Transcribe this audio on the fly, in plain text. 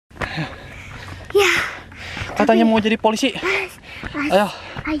katanya mau jadi polisi. Ayo.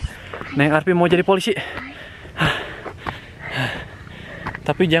 Neng Arpi mau jadi polisi.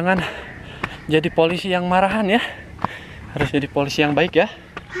 Tapi jangan jadi polisi yang marahan ya. Harus jadi polisi yang baik ya.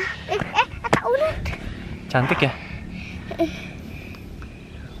 Ada ulat. Cantik ya.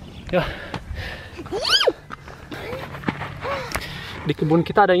 Ya. Di kebun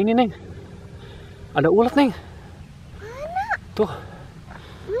kita ada ini, Neng. Ada ulat, Neng. Mana? Tuh.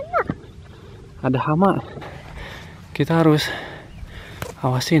 Mana? Ada hama. Kita harus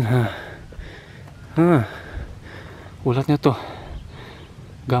awasin. Ulatnya tuh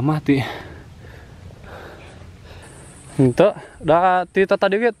gak mati. Ente, udah tita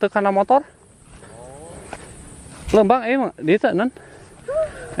tadi ge teu kana motor. Lembang emang di teu nan.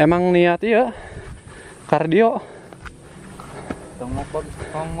 Emang niat ieu kardio.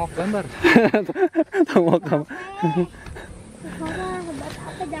 Tongok gambar. Tongok gambar.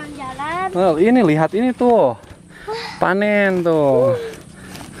 Apa jalan-jalan? Oh, ini lihat ini tuh. Panen tuh.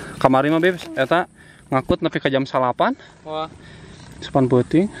 Kamari mah Bebs eta ngakut nepi ka jam 8. Wah, Sepan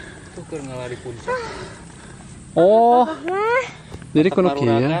peuting. tuh keur ngalari puncak. Oh. Jadi kudu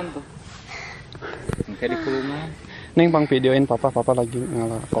kieu. Tuh. Kayak di kulungan. Neng pang videoin papa lagi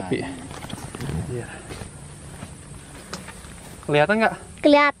ngalah kopi. Iya. Kelihatan nggak?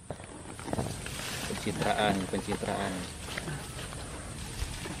 Kelihat. Pencitraan.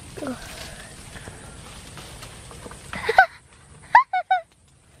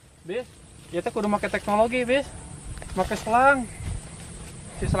 Bis, ya teh kudu make teknologi, Bis. Make selang.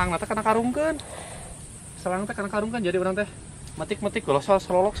 Si selang teh kana karungkeun. Selang teh kana karungkeun jadi urang teh metik-metik kalau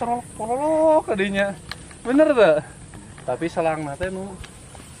serolok kadinya. Bener teh. Tapi selang teh nu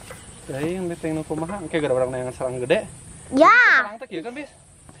teuing teh nu kumaha engke gara urang neangan selang gede. Ya. Selang teh kieu kan, Bis.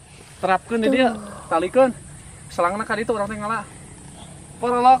 Terapkeun di dieu, talikeun. Selangna ka ditu urang teh ngala.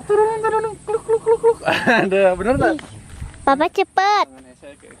 Porolok turun kluk. Ada bener teh. Papa cepet.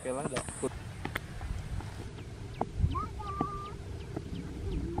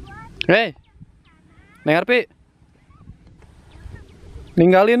 Hei, Neng Arpi,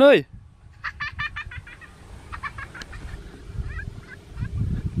 ninggalin euy.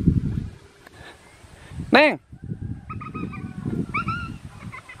 Neng,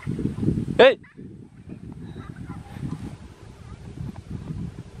 hei.